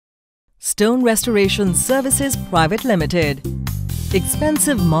Stone Restoration Services Private Limited.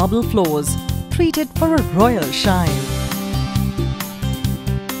 Expensive marble floors treated for a royal shine.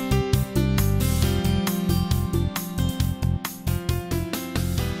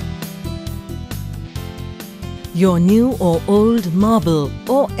 Your new or old marble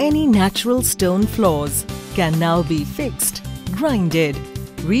or any natural stone floors can now be fixed, grinded,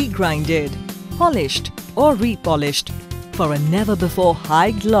 regrinded, polished or repolished for a never-before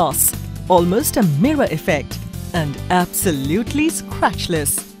high gloss, almost a mirror effect, and absolutely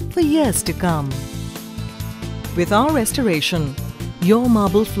scratchless for years to come. With our restoration, your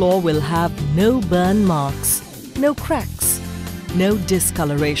marble floor will have no burn marks, no cracks, no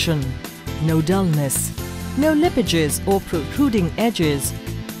discoloration, no dullness, no lippages or protruding edges,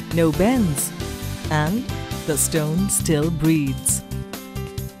 no bends, and the stone still breathes.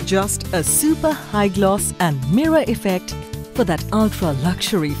 Just a super high gloss and mirror effect for that ultra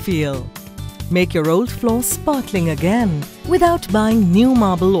luxury feel. Make your old floor sparkling again without buying new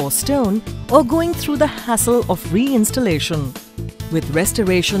marble or stone or going through the hassle of reinstallation. With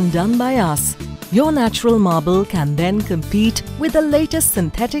restoration done by us, your natural marble can then compete with the latest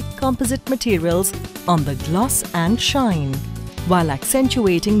synthetic composite materials on the gloss and shine, while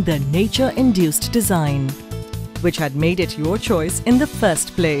accentuating the nature-induced design, which had made it your choice in the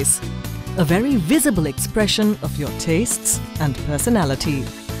first place. A very visible expression of your tastes and personality.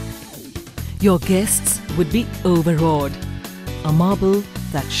 Your guests would be overawed. A marble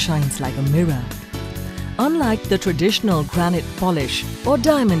that shines like a mirror. Unlike the traditional granite polish or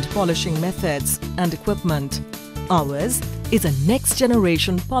diamond polishing methods and equipment, ours is a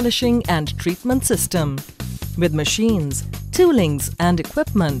next-generation polishing and treatment system with machines, toolings and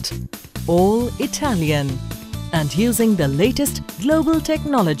equipment, all Italian and using the latest global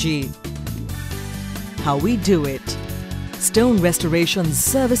technology. How we do it. Stone Restoration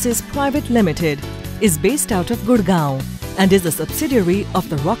Services Private Limited is based out of Gurgaon and is a subsidiary of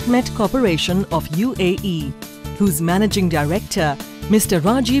the Rockmet Corporation of UAE, whose Managing Director, Mr.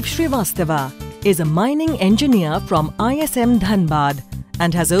 Rajiv Srivastava, is a mining engineer from ISM Dhanbad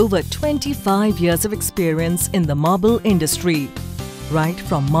and has over 25 years of experience in the marble industry, right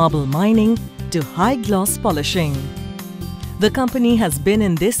from marble mining to high gloss polishing. The company has been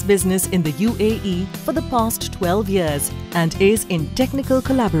in this business in the UAE for the past 12 years and is in technical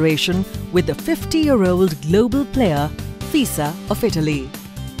collaboration with the 50-year-old global player FISA of Italy.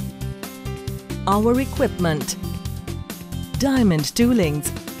 Our equipment, diamond toolings,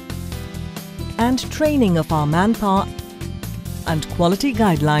 and training of our manpower and quality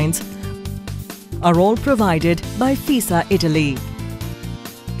guidelines are all provided by FISA Italy.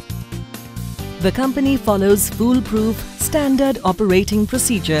 The company follows foolproof standard operating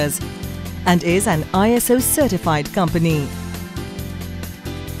procedures and is an ISO certified company.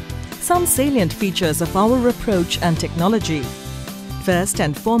 Some salient features of our approach and technology. First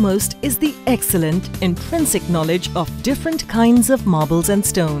and foremost is the excellent intrinsic knowledge of different kinds of marbles and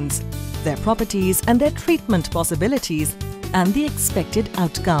stones, their properties and their treatment possibilities, and the expected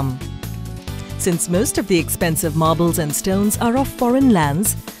outcome. Since most of the expensive marbles and stones are of foreign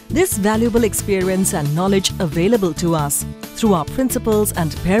lands, this valuable experience and knowledge available to us through our principals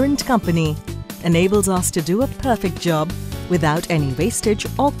and parent company enables us to do a perfect job without any wastage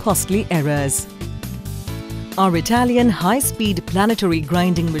or costly errors. Our Italian high-speed planetary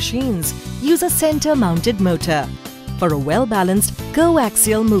grinding machines use a center-mounted motor for a well-balanced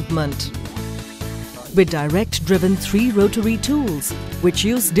coaxial movement. With direct-driven 3 rotary tools, which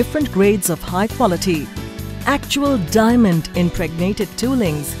use different grades of high quality, actual diamond-impregnated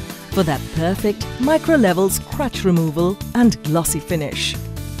toolings for that perfect micro-level scratch removal and glossy finish.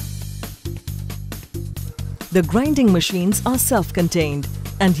 The grinding machines are self-contained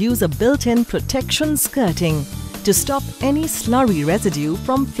and use a built-in protection skirting to stop any slurry residue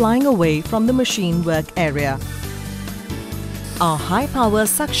from flying away from the machine work area. Our high-power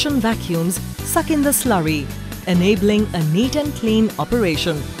suction vacuums suck in the slurry, enabling a neat and clean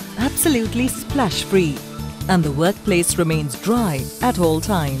operation, absolutely splash-free, and the workplace remains dry at all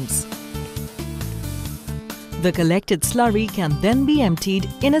times. The collected slurry can then be emptied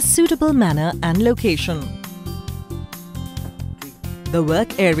in a suitable manner and location. The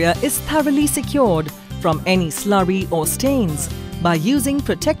work area is thoroughly secured from any slurry or stains by using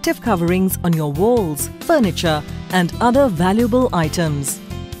protective coverings on your walls, furniture, and other valuable items.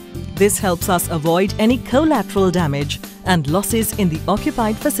 This helps us avoid any collateral damage and losses in the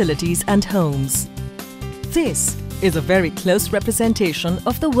occupied facilities and homes. This is a very close representation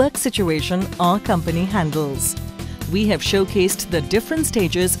of the work situation our company handles. We have showcased the different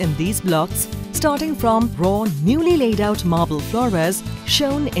stages in these blocks, starting from raw, newly laid out marble floors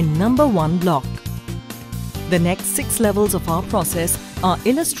shown in number 1 block. The next 6 levels of our process are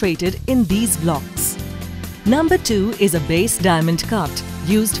illustrated in these blocks. Number 2 is a base diamond cut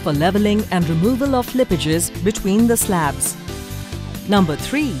used for leveling and removal of slippages between the slabs. Number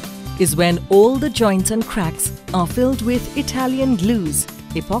 3 is when all the joints and cracks are filled with Italian glues,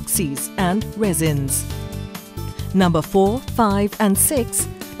 epoxies and resins. Number 4, 5 and 6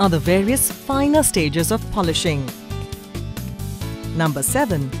 are the various finer stages of polishing. Number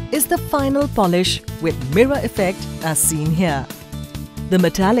 7 is the final polish with mirror effect as seen here. The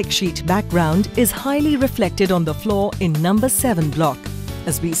metallic sheet background is highly reflected on the floor in number 7 block,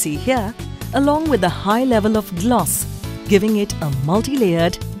 as we see here, along with a high level of gloss, giving it a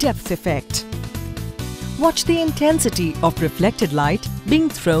multi-layered depth effect. Watch the intensity of reflected light being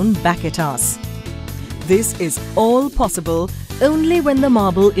thrown back at us. This is all possible only when the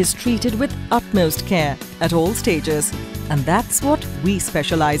marble is treated with utmost care at all stages, and that's what we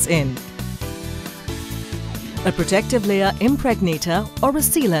specialize in. A protective layer impregnator or a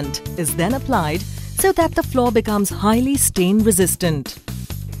sealant is then applied so that the floor becomes highly stain resistant.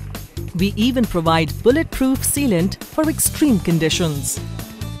 We even provide bulletproof sealant for extreme conditions.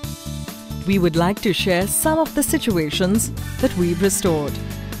 We would like to share some of the situations that we've restored.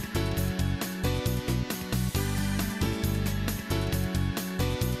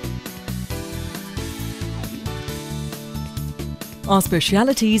 Our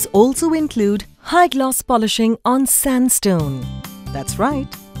specialities also include high gloss polishing on sandstone. That's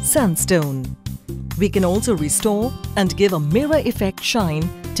right, sandstone. We can also restore and give a mirror effect shine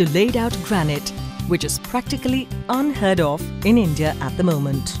to laid out granite, which is practically unheard of in India at the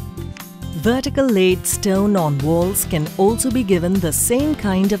moment. Vertical laid stone on walls can also be given the same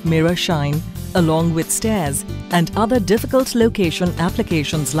kind of mirror shine along with stairs and other difficult location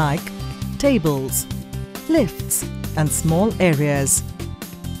applications like tables, lifts and small areas.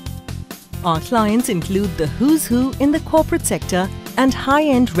 Our clients include the who's who in the corporate sector and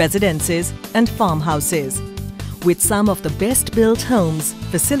high-end residences and farmhouses, with some of the best built homes,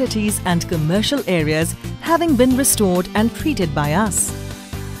 facilities and commercial areas having been restored and treated by us.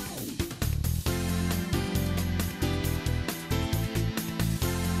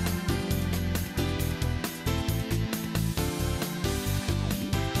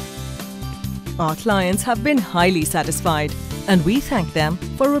 Our clients have been highly satisfied, and we thank them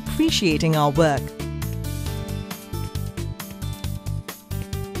for appreciating our work.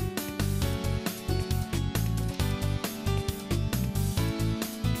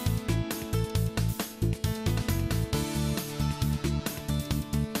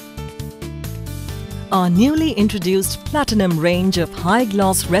 Our newly introduced Platinum range of high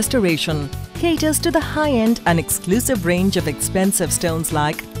gloss restoration caters to the high-end and exclusive range of expensive stones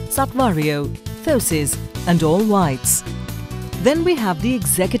like Satvario, Thosis and all whites. Then we have the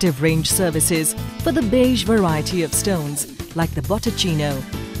executive range services for the beige variety of stones like the Botticino,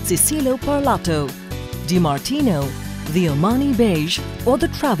 Sicilo Parlato, Di Martino, the Omani beige or the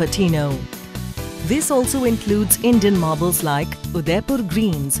Travertino. This also includes Indian marbles like Udaipur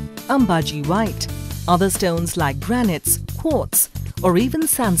greens, Ambaji white, other stones like granites, quartz or even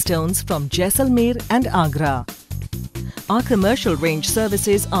sandstones from Jaisalmer and Agra. Our commercial range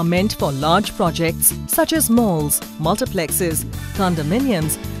services are meant for large projects such as malls, multiplexes,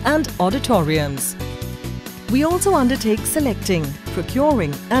 condominiums and auditoriums. We also undertake selecting,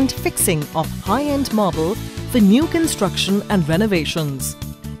 procuring and fixing of high-end marble for new construction and renovations.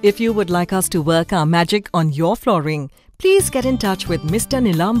 If you would like us to work our magic on your flooring, please get in touch with Mr.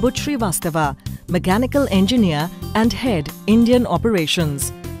 Nilambut Srivastava, Mechanical Engineer and Head Indian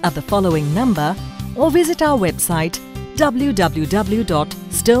Operations at the following number or visit our website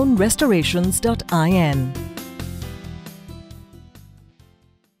www.stonerestorations.in.